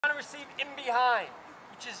receive in behind,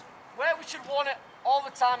 which is where we should want it all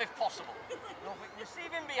the time if possible. You know, if we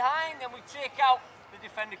receive in behind, then we take out the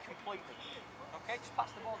defender completely. Okay, just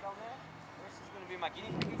pass the ball down there. This is going to be my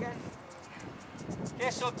guinea pig again.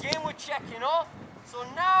 Okay, so again we're checking off. So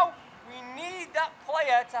now we need that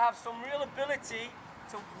player to have some real ability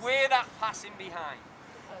to wear that pass in behind.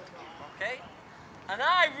 Okay? And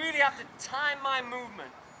I really have to time my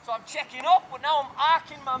movement. So I'm checking off, but now I'm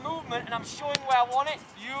arcing my movement and I'm showing where I want it.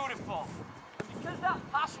 Beautiful. And because that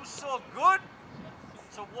pass was so good,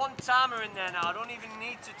 it's a one-timer in there now. I don't even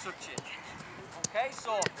need to touch it. Okay,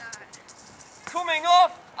 so coming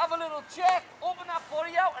off, have a little check, open that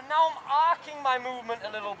body out, and now I'm arcing my movement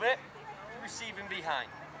a little bit, receiving behind.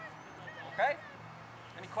 Okay?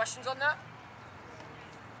 Any questions on that?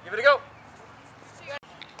 Give it a go.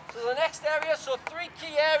 So the next area, so 3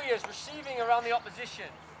 key areas receiving around the opposition.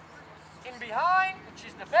 In behind, which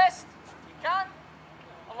is the best you can,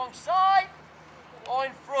 alongside, or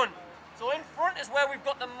in front. So in front is where we've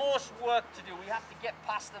got the most work to do. We have to get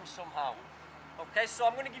past them somehow. Okay, so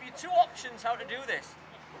I'm going to give you 2 options how to do this.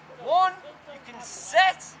 One, you can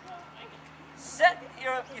set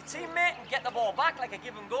your teammate and get the ball back like a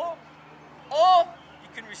give and go. Or you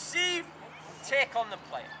can receive and take on the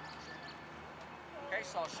player. Okay,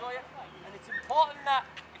 so I'll show you. And it's important that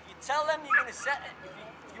if you tell them you're going to set it,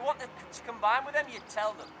 if you want to combine with them, you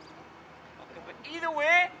tell them. Okay, but either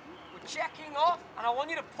way, we're checking off, and I want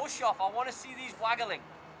you to push off. I want to see these waggling.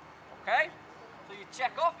 Okay? So you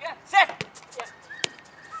check off, yeah? Set! Yes.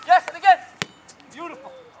 Yes, and again.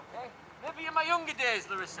 Beautiful. Okay? Maybe in my younger days,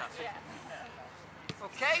 Larissa. Yeah.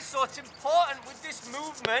 Okay, so it's important with this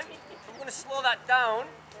movement. I'm going to slow that down.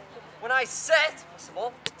 When I set, first of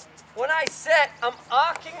all, when I set, I'm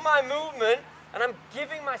arcing my movement and I'm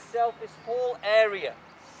giving myself this whole area.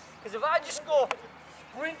 Because if I just go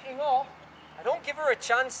sprinting off, I don't give her a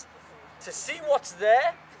chance to see what's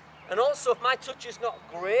there. And also, if my touch is not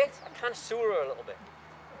great, I can sewer her a little bit.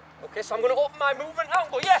 Okay, so I'm going to open my movement now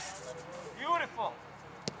and go, yes! Beautiful.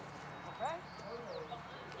 Okay?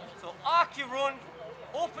 So arc your run,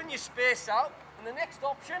 open your space out, and the next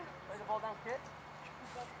option, lay the ball down, Kate.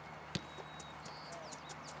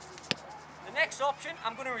 The next option,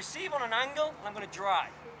 I'm going to receive on an angle, and I'm going to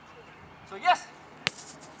drive. So yes,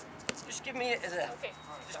 just give me it as a,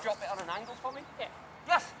 just drop it on an angle for me. Yeah.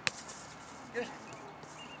 Yes. Good.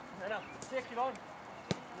 No, take it on,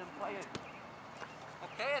 and then play it.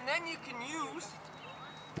 Okay, and then you can use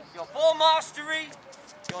your ball mastery,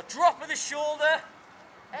 your drop of the shoulder,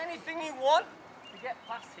 anything you want to get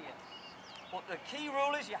past here. But the key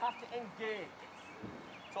rule is you have to engage.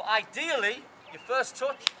 So ideally, your first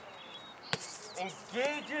touch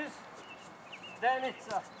engages, then it's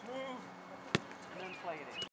a move, and then play it in.